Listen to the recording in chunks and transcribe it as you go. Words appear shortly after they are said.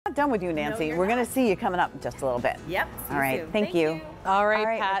Not done with you, Nancy. No, we're going to see you coming up in just a little bit. Yep. All right. Thank you. All right, All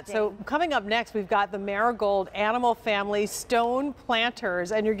right, Pat. So coming up next, we've got the Marigold Animal Family Stone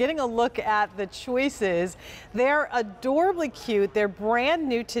Planters, and you're getting a look at the choices. They're adorably cute. They're brand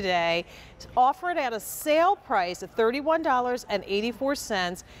new today. Offered at a sale price of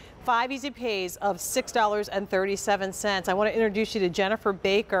 $31.84. 5 easy pays of $6.37. I want to introduce you to Jennifer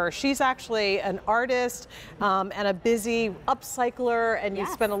Baker. She's actually an artist and a busy upcycler, and you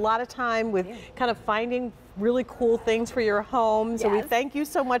spend a lot of time with kind of finding really cool things for your home. So we thank you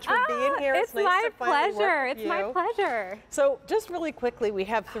so much for being here. It's nice my to finally pleasure. work with It's my you. pleasure. So just really quickly, we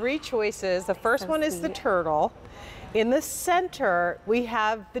have 3 choices. The first one is the turtle. In the center, we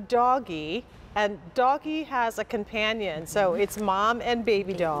have the doggy. And doggy has a companion, so it's mom and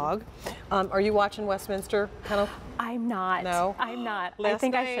baby dog. Are you watching Westminster Kennel? I'm not. No? I'm not. I Last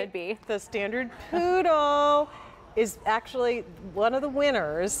think I night, should be. The standard poodle is actually one of the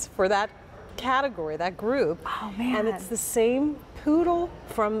winners for that category, that group. Oh, man. And it's the same poodle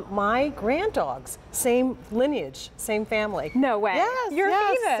from my grand dogs. Same lineage, same family. No way. Yes, You're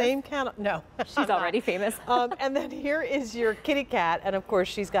famous. Same kennel. No. She's already famous. And then here is your kitty cat, and of course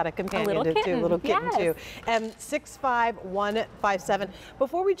she's got a companion, little kitten. little kitten Yes. too. And 65157.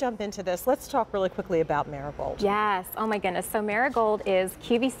 Before we jump into this, let's talk really quickly about Marigold. Yes. Oh my goodness. So Marigold is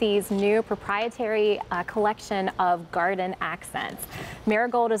QVC's new proprietary collection of garden accents.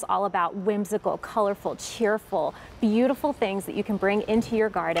 Marigold is all about whimsical, colorful, cheerful, beautiful things that you can bring into your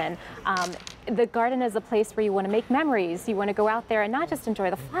garden. The garden is a place where you want to make memories. You want to go out there and not just enjoy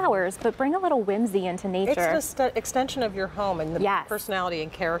the flowers, but bring a little whimsy into nature. It's an extension of your home and the personality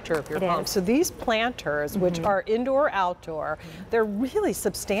and character of your home. So these planters, which are indoor-outdoor, they're really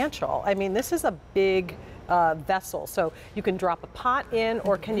substantial. I mean, this is a big vessel, so you can drop a pot in,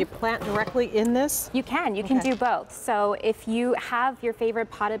 or can you plant directly in this? You can. You can do both. So if you have your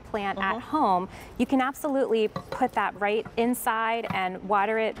favorite potted plant at home, you can absolutely put that right inside and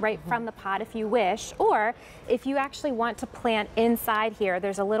water it right from the pot if you wish. Or if you actually want to plant inside here,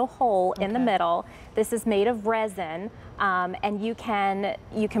 there's a little hole in the middle. This is made of resin. And you can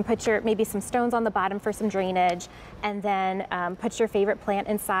put maybe some stones on the bottom for some drainage, and then put your favorite plant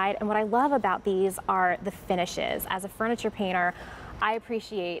inside. And what I love about these are the finishes. As a furniture painter, I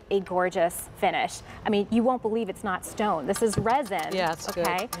appreciate a gorgeous finish. I mean, you won't believe it's not stone. This is resin. Yeah, it's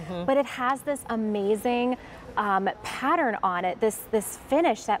good. But it has this amazing pattern on it, this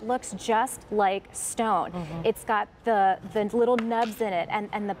finish that looks just like stone. It's got the little nubs in it,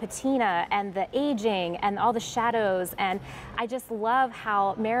 and the patina and the aging and all the shadows, and I just love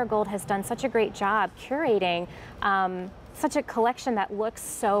how Marigold has done such a great job curating such a collection that looks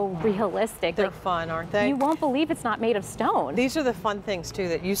so realistic. They're fun, aren't they? You won't believe it's not made of stone. These are the fun things too,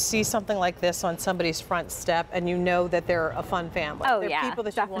 that you see something like this on somebody's front step and you know that they're a fun family. Oh, they're yeah, people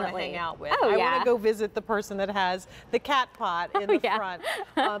that you want to hang out with. Oh, I yeah. want to go visit the person that has the cat pot in the front.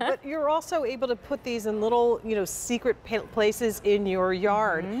 But you're also able to put these in little, secret places in your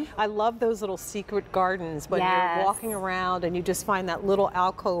yard. I love those little secret gardens when you're walking around and you just find that little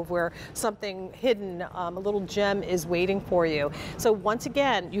alcove where something hidden, a little gem is waiting for you. So once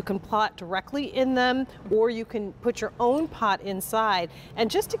again, you can plot directly in them, or you can put your own pot inside. And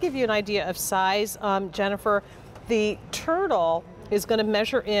just to give you an idea of size, Jennifer, the turtle is going to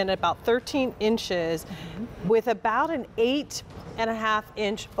measure in about 13 inches with about an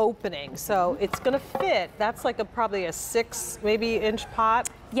 8.5-inch opening. So it's going to fit. That's like probably a 6 maybe inch pot.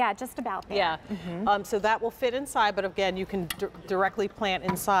 Yeah, just about there. Yeah. So that will fit inside, but again, you can directly plant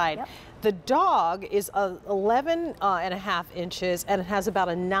inside. The dog is 11.5 inches, and it has about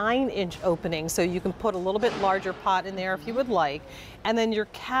a 9-inch opening, so you can put a little bit larger pot in there if you would like. And then your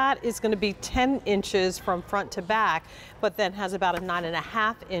cat is going to be 10 inches from front to back, but then has about a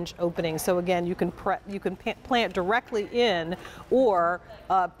 9.5-inch opening. So again, you can plant directly in, or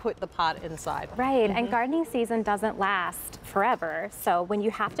put the pot inside. Right, and gardening season doesn't last forever. So when you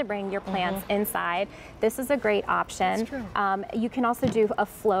have to bring your plants inside, this is a great option. That's true. You can also do a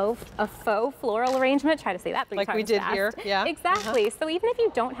faux floral arrangement. Try to say that 3 times like we did fast. here. Yeah. Exactly. So even if you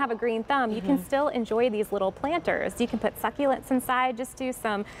don't have a green thumb, you can still enjoy these little planters. You can put succulents inside, just do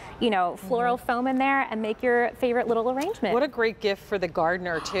some, floral foam in there, and make your favorite little arrangement. What a great gift for the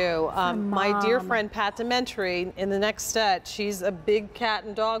gardener too. My dear friend Pat Dementry in the next set, she's a big cat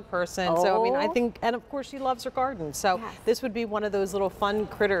and dog person. So I mean, I think, and of course she loves her garden. So this would be one of those little fun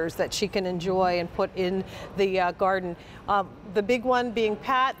critters that she can enjoy and put in the garden. The big one being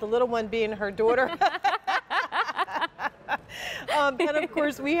Pat, the little one being her daughter. And of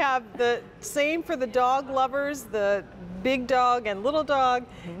course we have the same for the dog lovers, the big dog and little dog,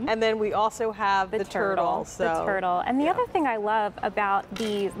 and then we also have the turtle. The turtle. And the other thing I love about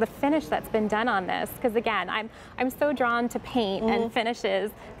the finish that's been done on this, because again, I'm so drawn to paint and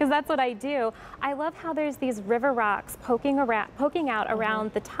finishes, because that's what I do. I love how there's these river rocks poking out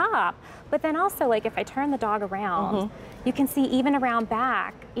around the top, but then also, like, if I turn the dog around, you can see even around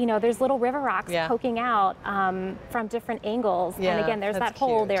back, you know, there's little river rocks poking out from different angles. And again, there's that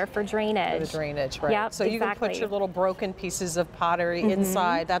hole there for drainage. For the drainage, right. Yep, so you can put your little broken pieces of pottery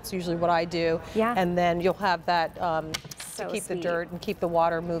inside. That's usually what I do. Yeah. And then you'll have that to keep the dirt and keep the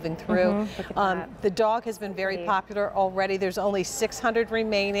water moving through. The dog has been very popular already. There's only 600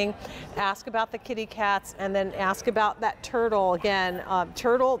 remaining. Ask about the kitty cats, and then ask about that turtle. Again,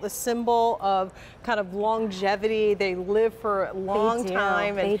 turtle, the symbol of kind of longevity. They live for a long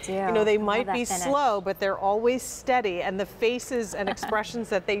time, and you know, they might be slow, but they're always steady. And the faces and expressions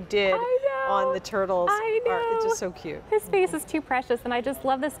that they did on the turtles are just so cute. His face is too precious, and I just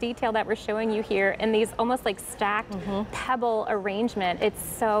love this detail that we're showing you here in these almost like stacked pebble arrangement. It's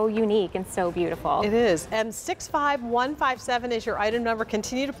so unique and so beautiful. It is. And 65157 is your item number.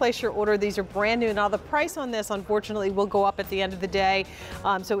 Continue to place your order. These are brand new. Now the price on this, unfortunately, will go up at the end of the day.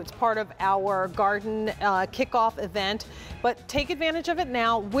 So it's part of our garden kickoff event. But take advantage of it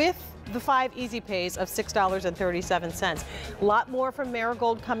now with the 5 easy pays of $6.37. A lot more from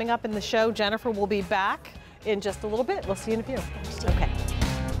Marigold coming up in the show. Jennifer will be back in just a little bit. We'll see you in a few. Okay.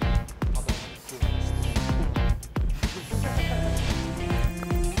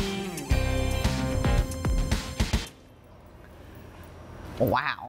 Wow.